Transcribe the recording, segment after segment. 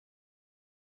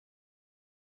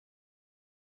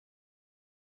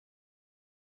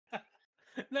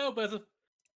No, but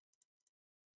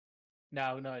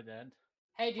no, I didn't.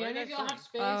 Hey, do What are any you of guys y'all have doing?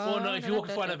 space? Well, no, if you walk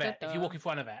in front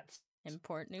of it,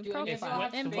 Import new Do any of y'all profile.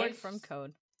 have Import space? from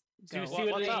code. Do you Go.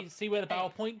 see What's up? see where the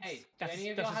barrel points? Hey, do That's any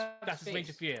of y'all have that's as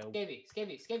range space? of you.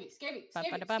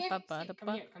 Ba-ba-da-ba-ba-ba-da-ba.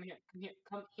 Come here.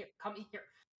 Come here.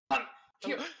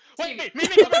 Wait,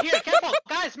 Mimic over here! Careful!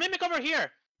 Guys, Mimic over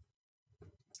here!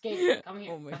 Skavy, come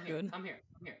here. Oh my God. Come here.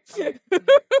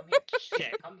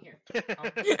 Shit. Come here.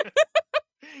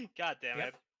 God damn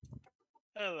it.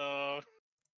 Hello.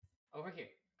 Over here.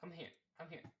 Come here. I'm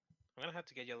gonna have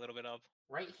to get you a little bit of...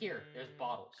 Right here, there's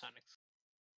bottles. Conics.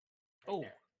 Right Oh.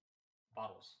 there.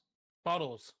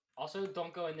 Bottles. Also,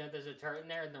 don't go in there. There's a turret in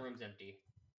there and the room's empty.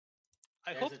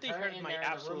 I There's a hope they turret heard in my there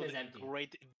and the room is absolute empty.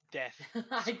 great death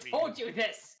I scream. told you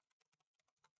this!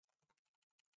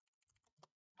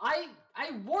 I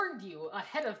warned you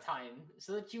ahead of time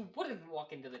so that you wouldn't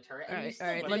walk into the turret. And you still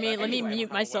Alright, did let me it let me anyway.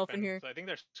 mute myself in Weapon, here. So I think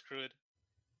they're screwed.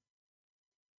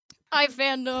 I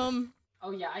fandom.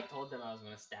 Oh yeah, I told them I was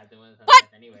gonna stab them with a What?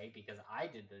 knife anyway because I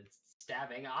did the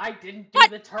stabbing. I didn't do What?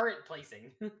 the turret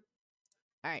placing.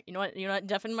 Alright, you know what?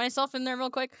 Deafen myself in there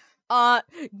real quick. Guys,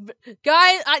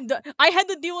 I had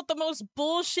to deal with the most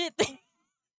bullshit thing.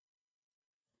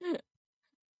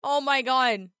 Oh my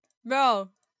god, bro,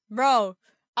 bro,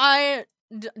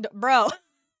 bro.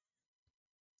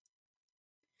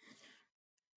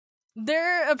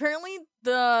 There apparently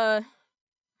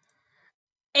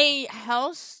a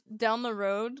house down the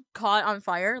road caught on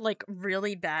fire, like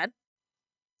really bad,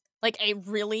 like a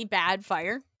really bad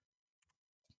fire.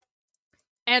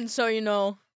 And so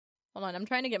hold on, I'm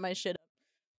trying to get my shit up.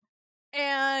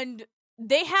 And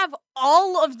they have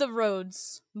all of the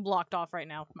roads blocked off right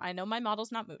now. I know my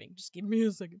model's not moving. Just give me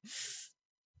a second.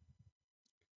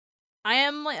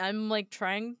 I'm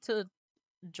trying to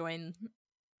join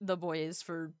the boys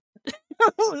for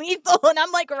lethal, and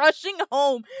I'm like rushing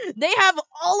home. They have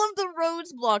all of the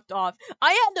roads blocked off.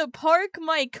 I had to park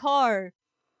my car.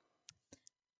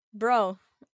 Bro,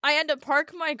 I had to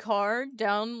park my car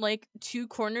down like 2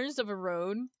 corners of a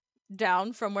road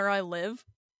down from where I live.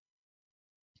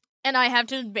 And I have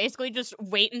to basically just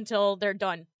wait until they're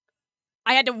done.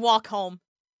 I had to walk home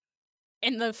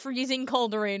in the freezing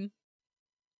cold rain.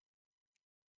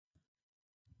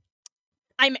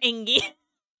 I'm angry.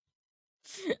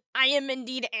 I am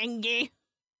indeed angry.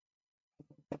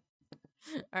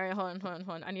 Alright, hold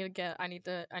on. I need to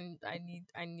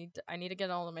get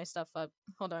all of my stuff up.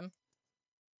 Hold on.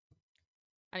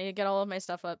 I need to get all of my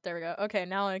stuff up. There we go. Okay,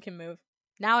 now I can move.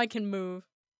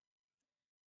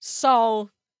 So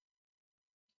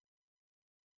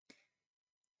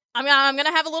I'm gonna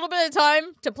have a little bit of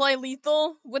time to play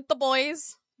Lethal with the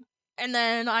boys. And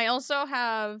then I also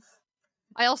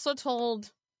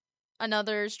told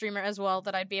another streamer as well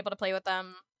that I'd be able to play with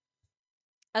them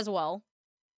as well.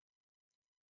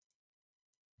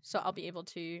 So I'll be able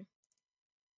to...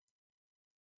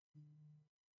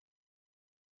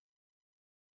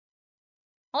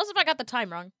 Unless if I got the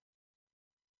time wrong.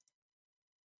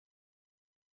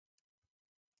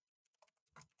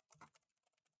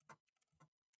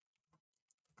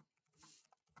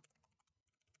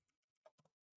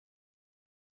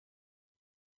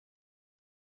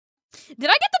 Did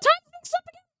I get the time mixed up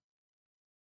again?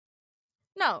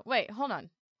 No, wait, hold on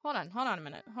a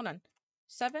minute. Hold on.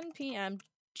 7 p.m.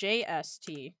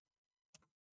 JST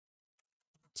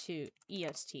to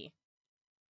EST.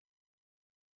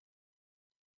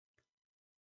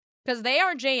 Because they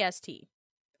are JST.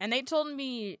 And they told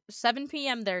me 7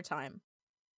 p.m. their time.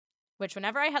 Which,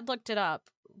 whenever I had looked it up,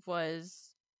 was...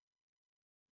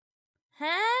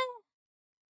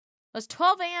 was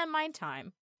 12 a.m. my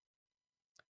time.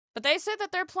 But they said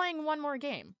that they're playing one more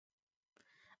game.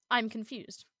 I'm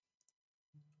confused.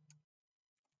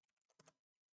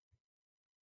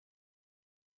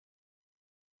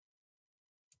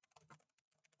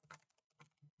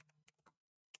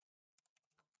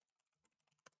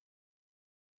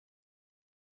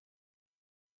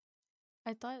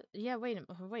 I thought... Yeah, wait.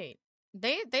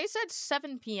 They said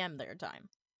 7 p.m. their time.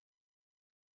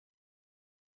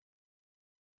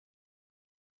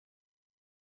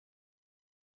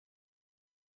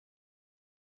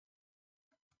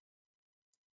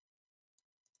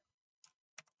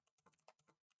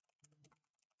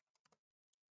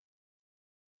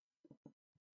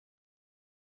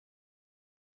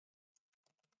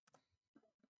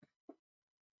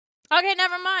 Okay,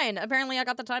 never mind. Apparently I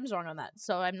got the times wrong on that,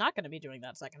 so I'm not going to be doing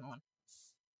that second one.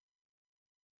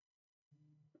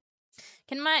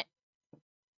 Can my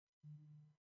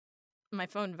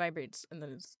phone vibrates and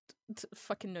then it's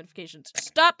fucking notifications.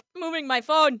 Stop moving my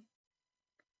phone!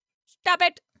 Stop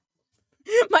it!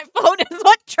 My phone is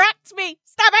what tracks me.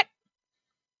 Stop it.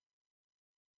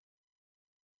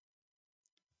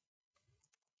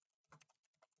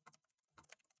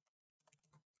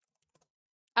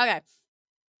 Okay.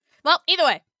 Well, either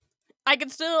way, I can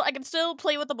still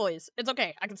play with the boys. It's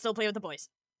okay. I can still play with the boys.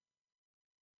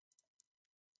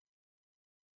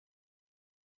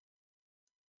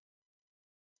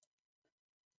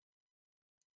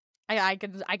 I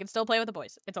can still play with the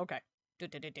boys. It's okay. Do.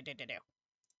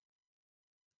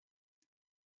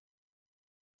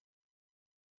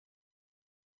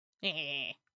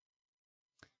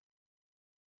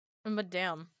 But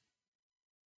damn.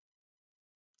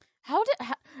 How did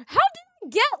I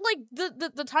get like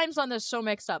the times on this so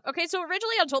mixed up? Okay, so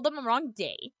originally I told them the wrong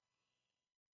day.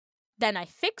 Then I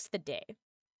fixed the day.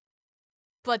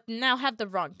 But now have the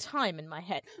wrong time in my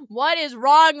head. What is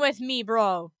wrong with me,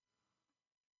 bro?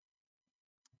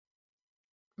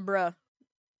 Bruh.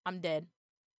 I'm dead.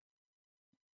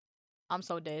 I'm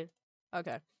so dead.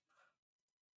 Okay.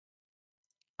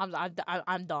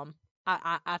 I'm dumb.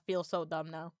 I feel so dumb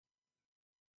now.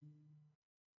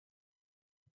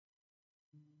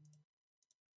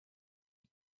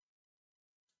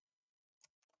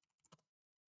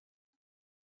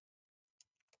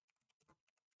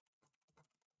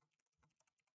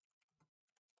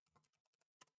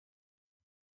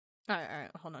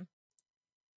 Alright, hold on.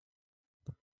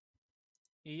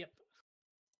 Yep.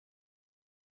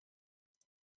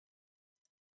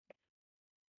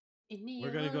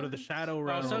 We're gonna go to the Shadow Oh,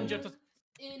 Realm. some just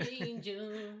An angel,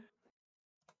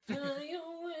 fly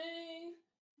away.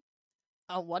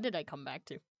 Oh, what did I come back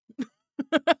to?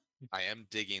 I am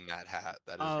digging that hat.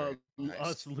 That is very nice.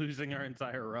 Us losing our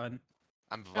entire run.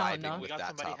 I'm vibing no. We with got that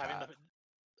somebody top having hat. the.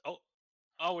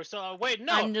 Oh, we're still. Wait,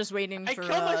 no! I'm just waiting I for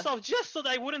killed myself just so that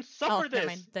I wouldn't suffer never this.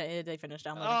 mind. They finished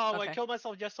downloading. Oh, Okay. I killed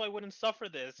myself just so I wouldn't suffer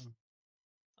this.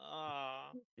 Ah.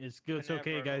 It's good. It's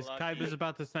okay, Never guys. lucky. Kaiba's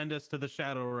about to send us to the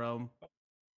Shadow Realm.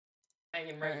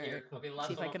 Hanging right here. Alright, I'll be lost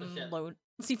see if I off the can ship. load.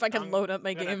 See if I can I'm load up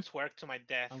my gonna game. twerk to my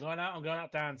death. I'm going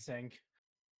out dancing.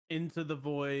 Into the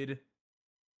void.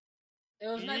 It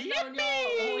was nice knowing you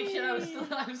all. Holy shit,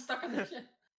 I was stuck on the ship.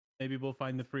 Maybe we'll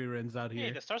find the free runs out Hey,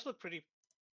 here. the stars look pretty.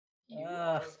 You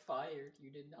are fired. You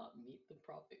did not meet the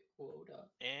profit quota.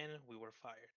 And we were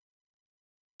fired.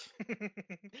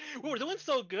 We were doing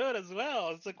so good as well.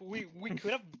 It's like we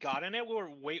could have gotten it. We were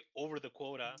way over the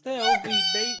quota. Still,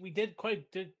 we did quite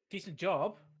a decent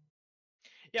job.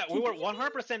 Yeah, we were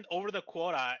 100% over the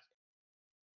quota.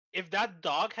 If that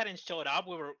dog hadn't showed up,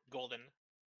 we were golden.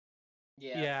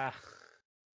 Yeah.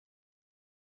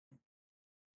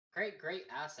 Great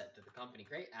asset to the company.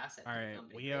 Great asset to Alright, the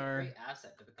company. we great, are great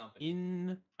asset to the company.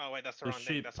 In Oh wait, that's the The wrong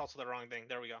thing. ship. That's also the wrong thing.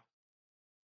 There we go.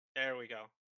 There we go.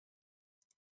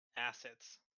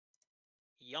 Assets.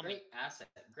 Yummy. Great asset.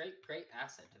 Great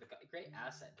asset to the great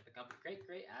asset to the company.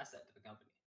 Great asset to the company.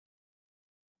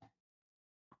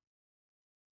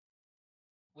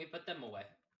 We put them away.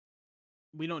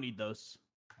 we don't need those.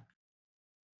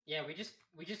 Yeah, we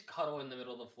just cuddle in the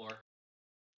middle of the floor.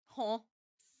 Huh.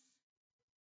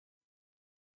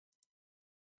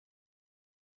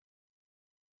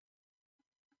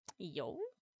 Yo.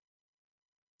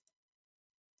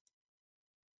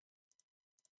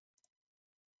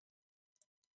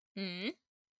 Hmm.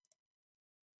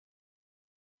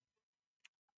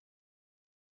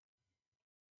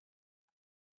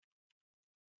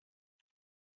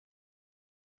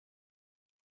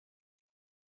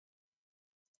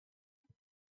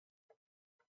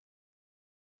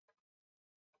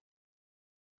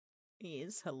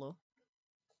 Yes, hello.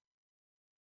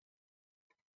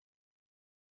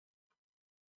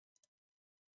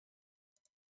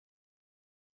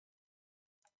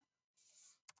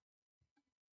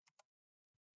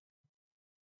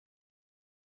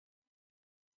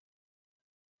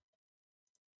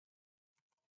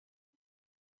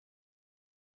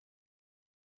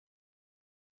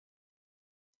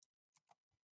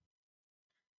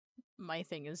 My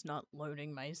thing is not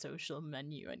loading my social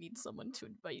menu. I need someone to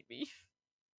invite me.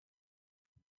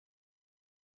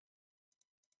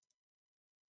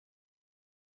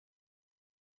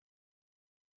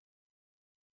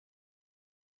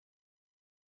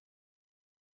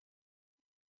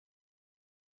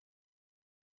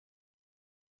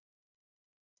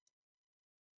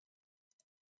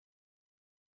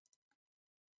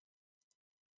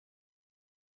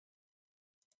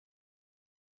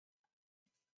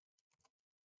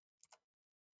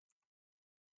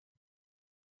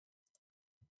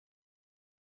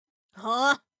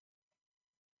 Huh?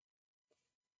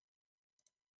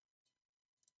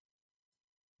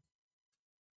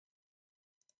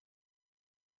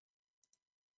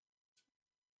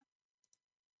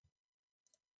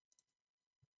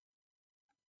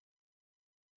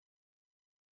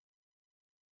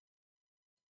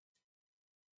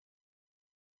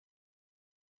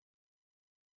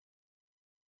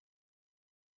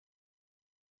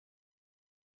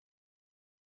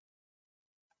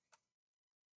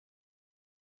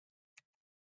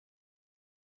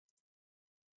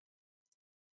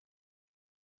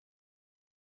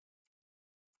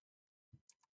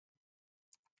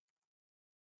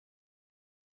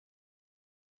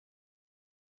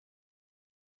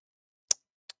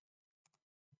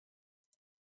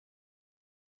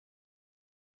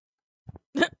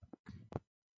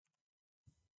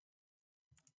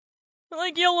 I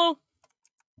like yellow.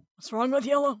 What's wrong with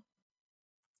yellow?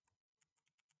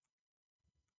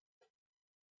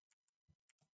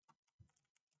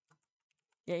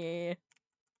 Yeah.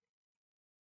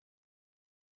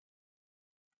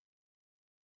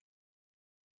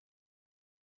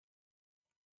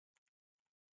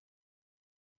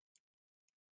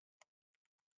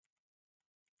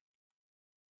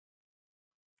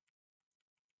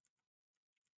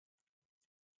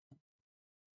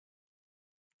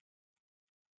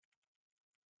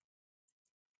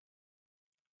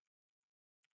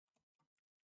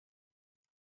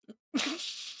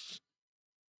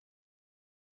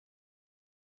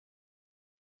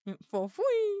 For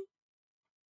free.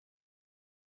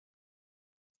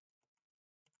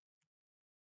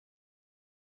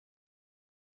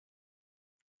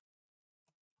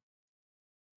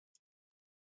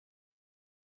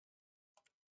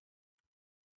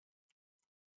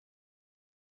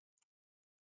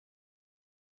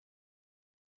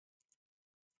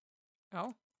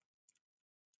 Oh.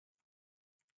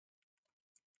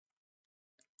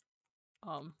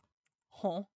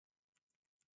 Huh?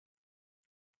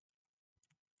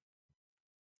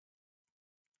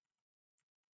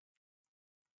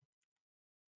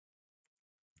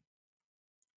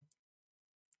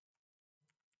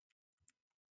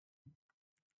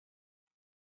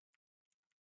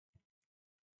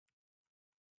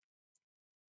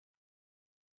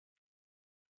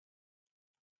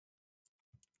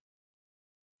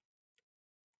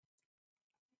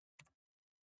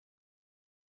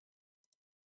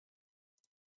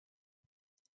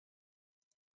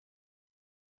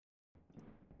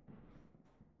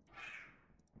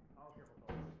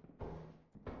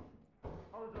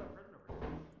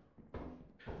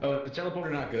 Oh, the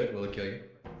teleporter not good? Will it kill you?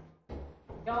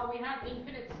 Yo, we have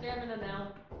infinite stamina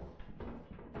now.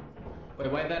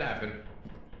 Wait, why'd that happen?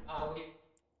 We...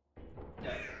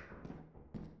 Yes.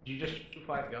 Did you just shoot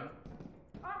 5 guns?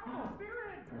 Oh,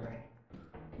 Spirit!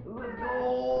 Let's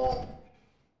go!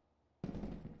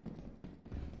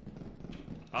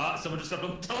 Someone just stepped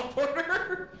on the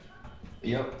teleporter!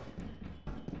 Yep.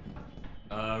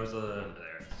 Where's the...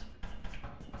 There.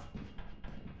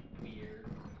 Weird.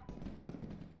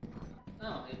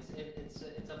 No,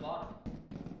 it's a bottom.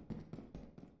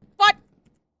 What?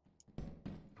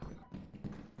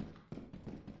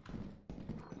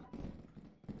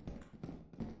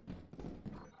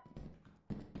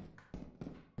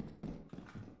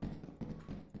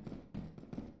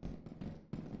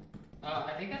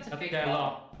 I think that's a fake there,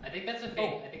 bottom. I think that's a fake.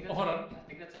 Oh, I think that's hold a on. fake. I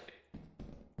think that's a fake.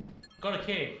 Got a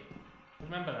cave.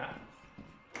 Remember that.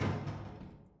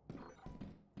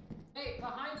 Hey,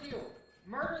 behind you!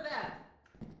 Murder that!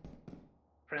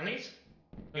 Friendlies?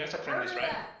 You guys have friendlies, Murder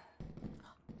right? that!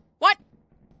 What?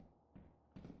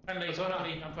 Friendly, What's going on?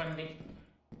 friendly, I'm friendly.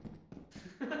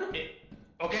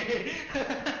 Okay.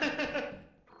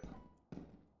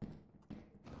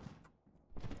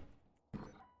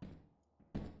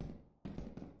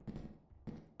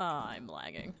 I'm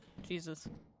lagging. Jesus.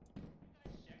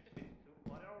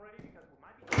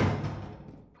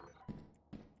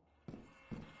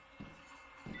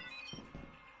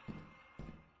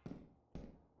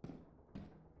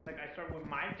 Like we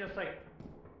might just like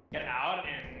get out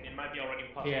and it might be already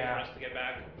possible Yeah. for us to get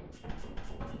back.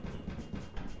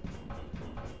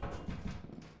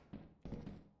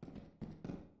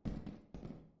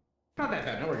 Not that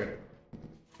bad. No, we're good.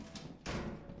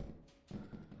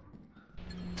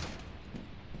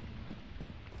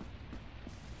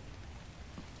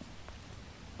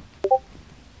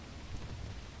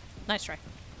 Nice try.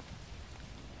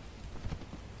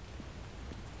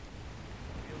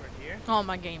 Over here. Oh,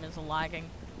 my game is lagging.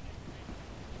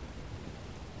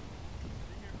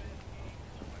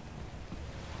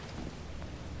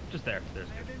 Just there. There's.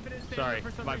 Sorry,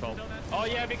 my fault. Oh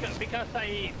yeah, because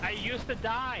I used to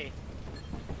die.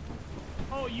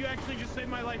 Oh, you actually just saved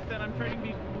my life then. I'm trading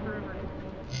these forever.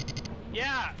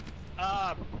 Yeah.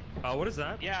 What is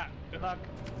that? Yeah. Good luck.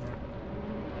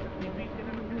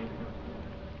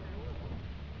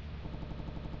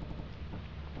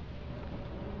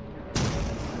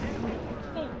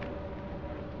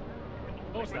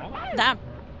 Oh, it's not. Damn.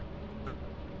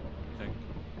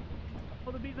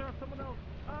 Oh, the bees are off someone else.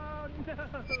 Oh, no.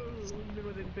 Even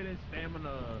with infinite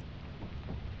stamina.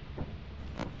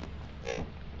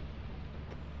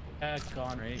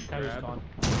 Gone. Right, Carrier's grab. gone.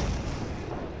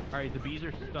 Alright, the bees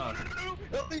are stuck.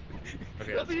 Okay,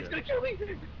 that's good. kill me.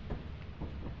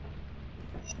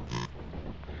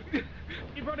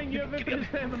 Keep running, you have infinite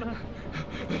stamina.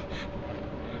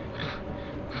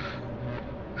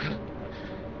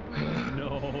 No.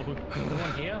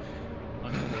 One here.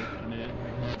 Unfortunate.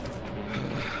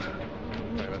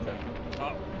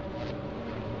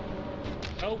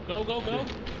 Go, go, go, go.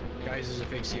 Guys, this is a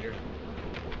fake cedar.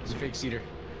 It's a fake cedar.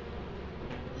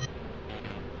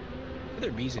 Are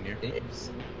there bees in here?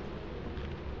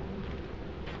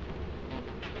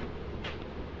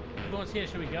 Everyone's here,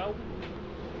 should we go?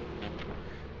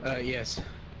 Yes.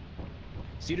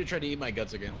 Cedar tried to eat my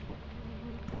guts again.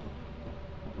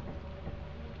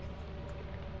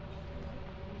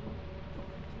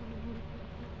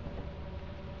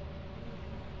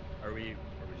 Are we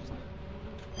just...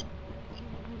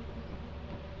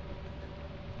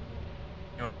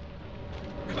 No.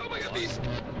 Oh my god, bees!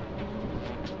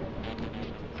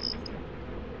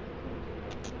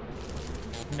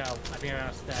 No, I think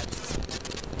I'm dead.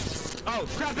 Oh,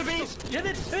 crap, the bees! Hit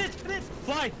it! Hit it! Hit it!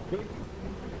 Fly!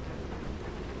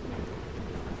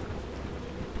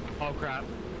 Oh, crap.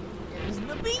 There's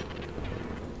the bee.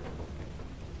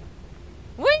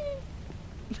 Wing!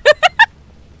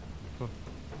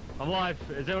 I'm alive.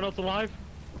 Is anyone else alive?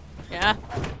 Yeah.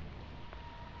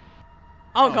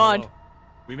 Oh god. no.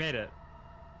 We made it.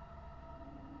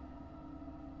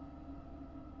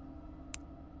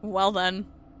 Well then.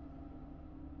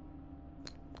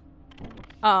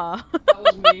 That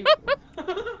was me.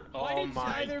 Oh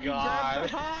my god.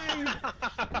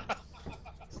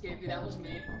 Scapey, that was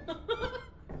me.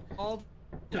 All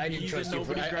I didn't trust you.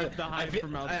 Nobody grabbed the hive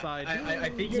from outside. I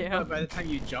figured Yeah. by the time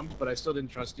you jumped, but I still didn't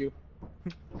trust you.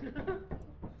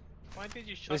 Why did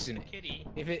you shut Listen, the kitty?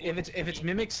 if it's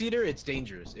mimic cedar, it's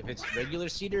dangerous. If it's regular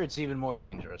cedar, it's even more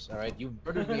dangerous. All right, you've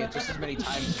murdered me just as many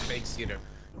times as fake cedar.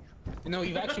 No,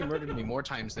 you've actually murdered me more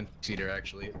times than cedar.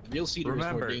 Actually, real cedar is more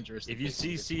Remember, dangerous. if than you fake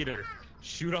see cedar,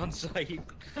 shoot on sight.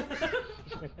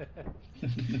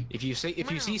 If you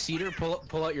see cedar,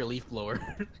 pull out your leaf blower.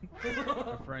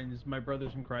 My friends, my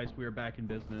brothers in Christ, we are back in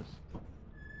business.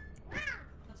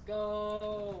 Let's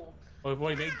go. Well, we've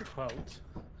already made the quote.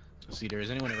 Cedar,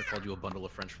 has anyone ever called you a bundle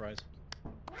of French fries?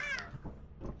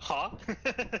 Huh?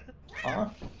 Huh?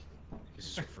 This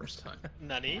is your first time.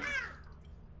 Nani?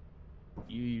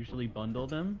 You usually bundle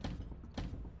them?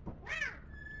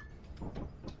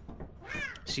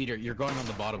 Cedar, you're going on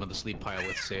the bottom of the sleep pile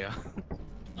with Seiya.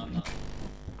 I'm not.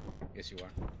 Yes, you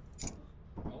are.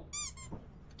 Nope.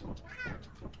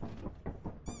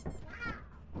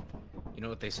 You know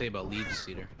what they say about leaves,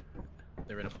 Cedar?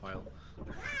 They're in a pile.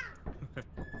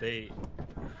 They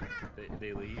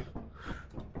leave.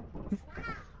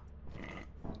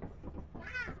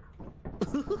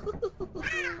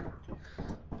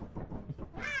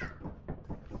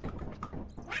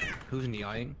 Who's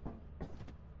meowing?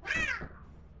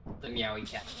 The meowy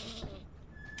cat.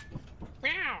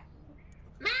 Meow.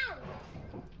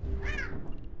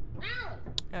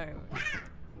 Alright.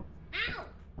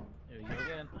 There you go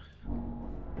again.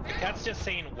 The cat's just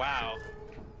saying wow.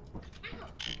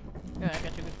 Yeah, I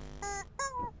got you.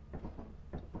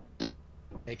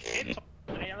 Hey, It's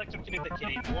I electrocuted the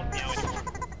kitty. It won't meow anymore.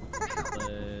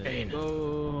 Kane.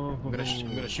 Go. I'm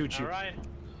gonna shoot you. Alright.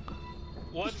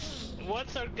 What's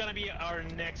gonna be our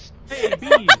next Hey,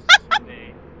 bees!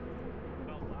 day?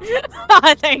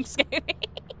 Thanks, Gamey.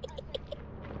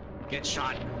 Get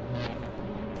shot.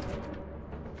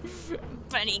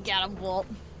 Benny got a bolt.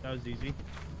 That was easy.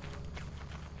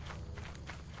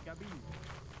 Got bees.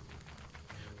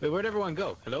 Wait, where'd everyone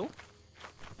go? Hello?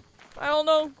 I don't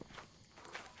know.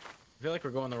 I feel like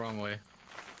we're going the wrong way.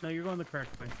 No, you're going the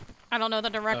correct way. I don't know the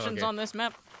directions okay. on this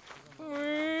map.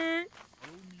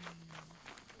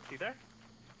 See there?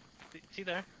 See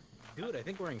there? Dude, I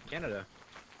think we're in Canada.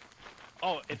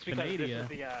 Oh, it's because Canada.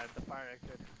 this is the fire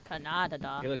exit.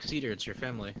 Canada. Hey, look, Cedar, it's your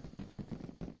family.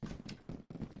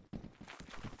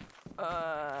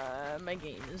 My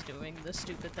game is doing the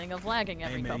stupid thing of lagging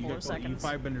every Hey, man, couple of seconds. You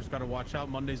 5-benders gotta watch out.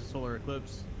 Monday's a solar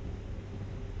eclipse.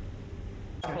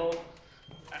 Oh.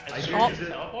 I Should Oh. we just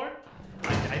teleport?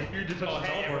 I hear just Oh,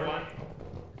 hey, everyone.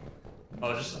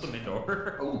 Oh, just at the main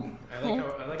door. Oh, I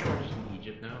like how we're just in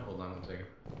Egypt now. Hold on one second.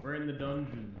 We're in the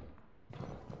dungeon.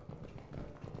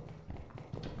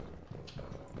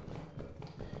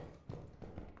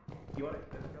 You want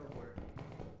to teleport?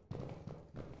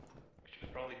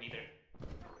 Should probably be there.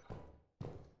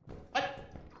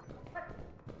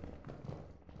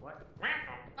 What?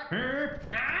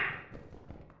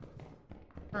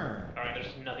 Alright,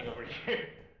 there's nothing over here.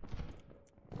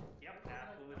 Yep,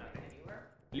 absolutely nothing anywhere.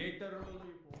 Literally.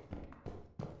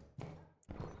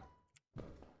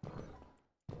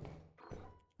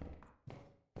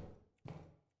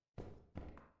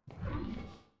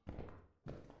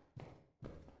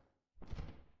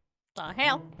 The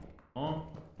hell? Oh.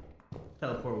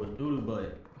 Teleport with doodoo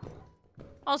butt.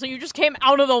 Also, you just came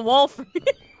out of the wall for me.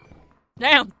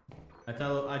 Damn. I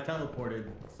teleported.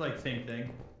 It's like same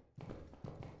thing.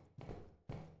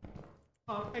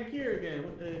 Oh, back here again.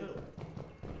 What the hell?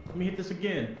 Let me hit this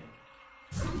again.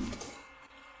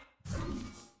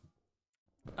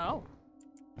 Oh.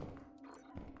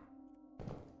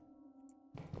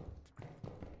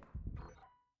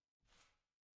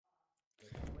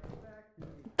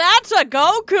 That's a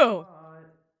Goku!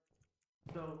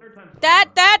 So, third time's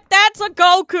That's a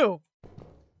Goku!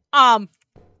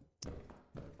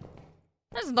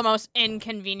 This is the most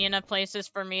inconvenient of places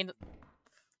for me.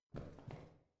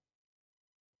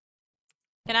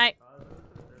 Can I?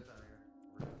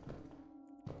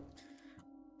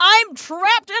 I'm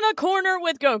trapped in a corner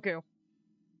with Goku.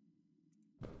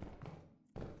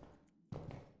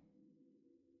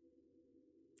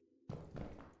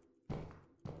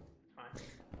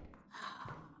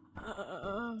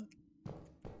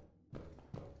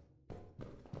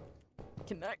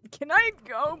 Can I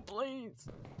go, please?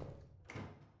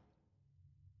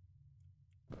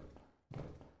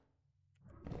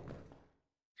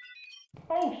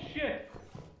 Oh shit!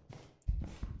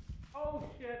 Oh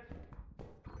shit!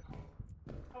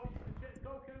 Oh shit!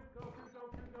 Goku!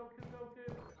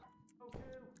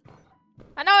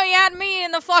 I know he had me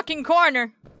in the fucking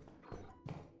corner.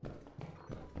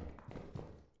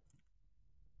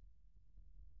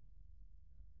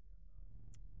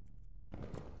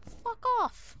 Fuck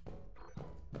off.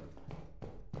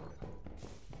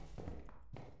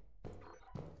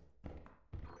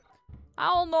 I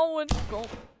don't know what's going.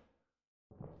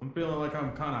 I'm feeling like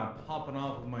I'm kind of popping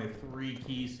off of my 3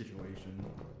 key situation.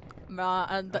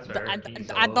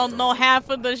 I don't know half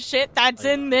of the shit that's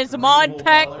in this mod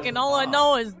pack, and all I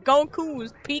know is Goku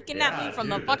is peeking at me from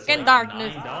the fucking like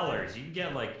darkness. $9. You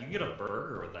can get a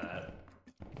burger with that.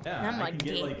 Yeah, And I can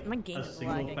get like my game a is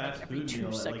single lagging fast like every food 2 meal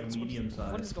at like seconds. medium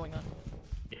size. What is going on?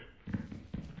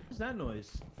 What's that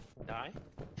noise? Die?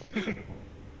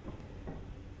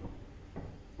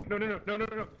 No.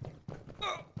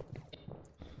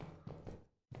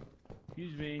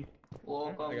 Excuse me.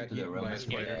 Welcome I got to hit the by a realm of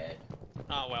spider. dead.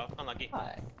 Oh well, unlucky.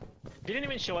 Hi. Didn't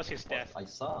even show us his death. I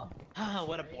saw. Ah,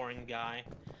 what a boring guy.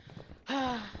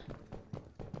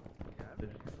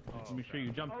 Make sure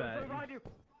you jump that.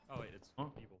 Oh wait, it's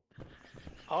people.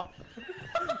 Oh.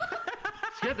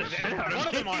 Scared the shit out One of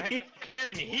of them are me.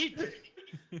 heat.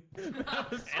 And I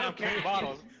was I'm carrying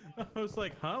bottles. I was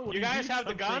like, huh? What You do guys need have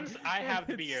the something? guns, I have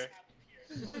the It's- beer.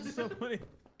 It's so funny.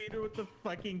 Peter with the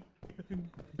fucking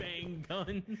bang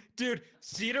gun. Dude,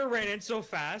 Cedar ran in so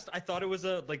fast, I thought it was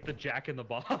like the Jack in the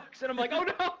Box, and I'm like, oh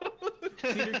no!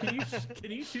 Peter, can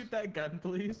you shoot that gun,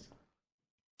 please?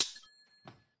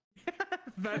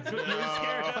 That's what you were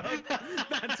scared of.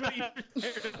 That's what you were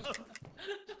scared of.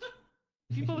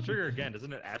 If you pull the trigger again,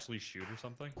 doesn't it actually shoot or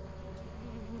something?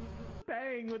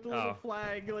 Bang with the little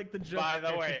flag, like the jump. By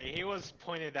the way, he was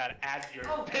pointed that at your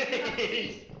Oh,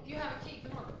 face. you have a key.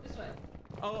 Come on, this way.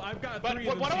 Oh, I've got But 3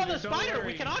 of them. what about the Cedar, don't spider? We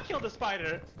worry. cannot kill the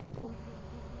spider.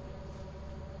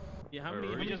 Yeah, how Wait, many?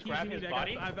 wait, How we many just keys grab you his need?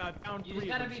 body? I've found You 3 just of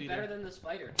gotta them, be Cedar. better than the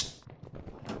spider.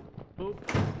 Boop.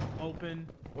 Open.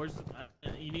 Where's?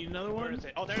 You need another Where one? is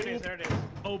it? Oh, there it is. There it is.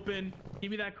 Open.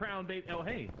 Give me that crown, babe. Oh,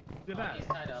 hey. Look Oh, at he's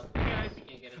that. tied up. Guys. You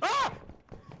can't get it. Ah!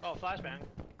 Oh, flashbang.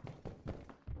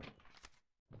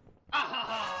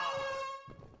 Ah!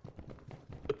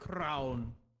 The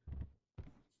crown.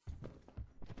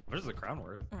 What does the crown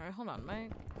work? All right, hold on. The My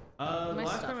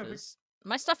last stuff time I picked. is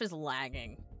my stuff is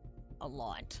lagging a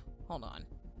lot. Hold on.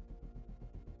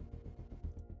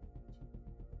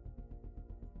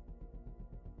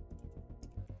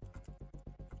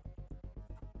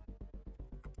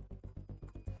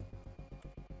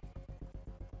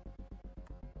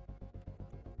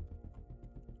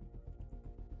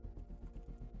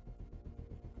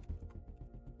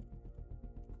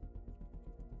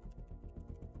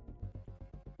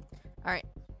 All right.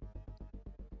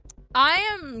 I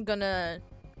am going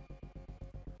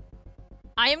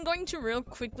to real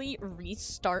quickly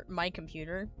restart my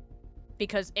computer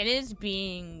because it is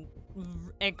being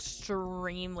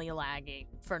extremely laggy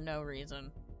for no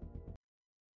reason.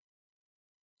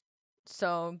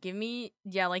 So give me,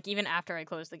 yeah, like even after I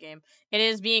close the game, it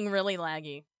is being really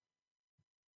laggy.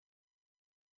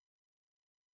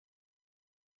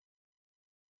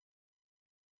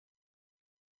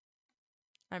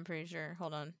 I'm pretty sure.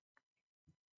 Hold on.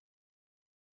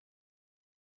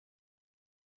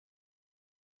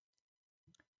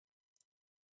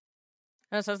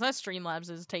 Oh, so that Streamlabs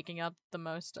is taking up the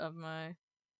most of my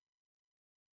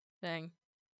thing.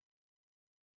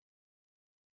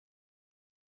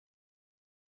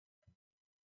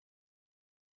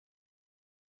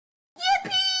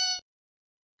 Yippee!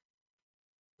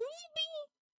 Yippee!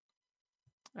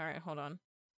 Alright, hold on.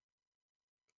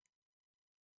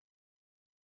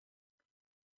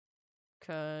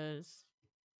 'cause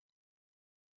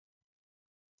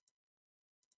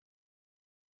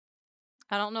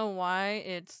I don't know why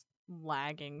it's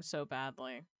lagging so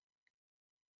badly.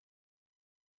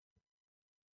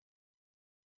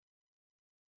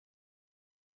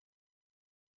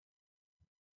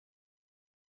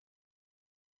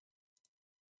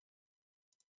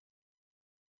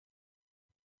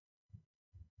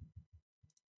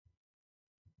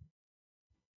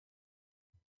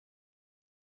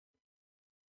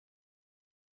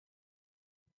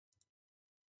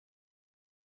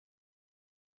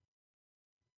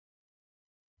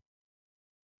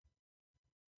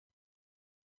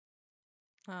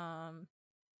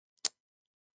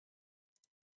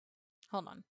 Hold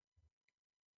on.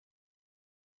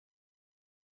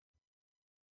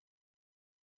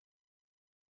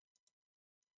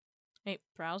 Wait,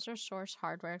 browser source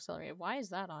hardware accelerated. Why is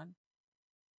that on?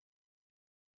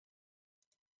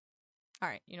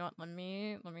 Alright, you know what? Let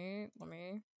me.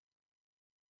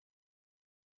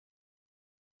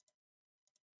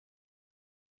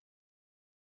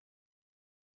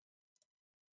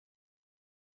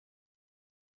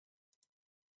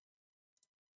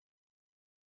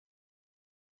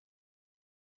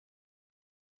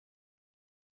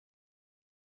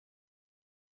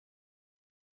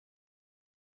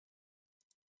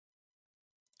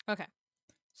 Okay.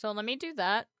 So let me do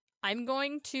that. I'm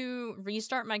going to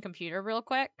restart my computer real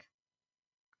quick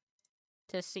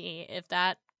to see if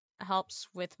that helps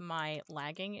with my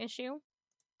lagging issue.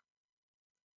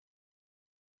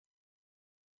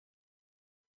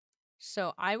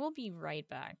 So I will be right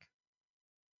back.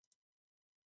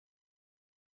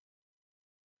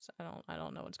 So I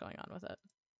don't know what's going on with it.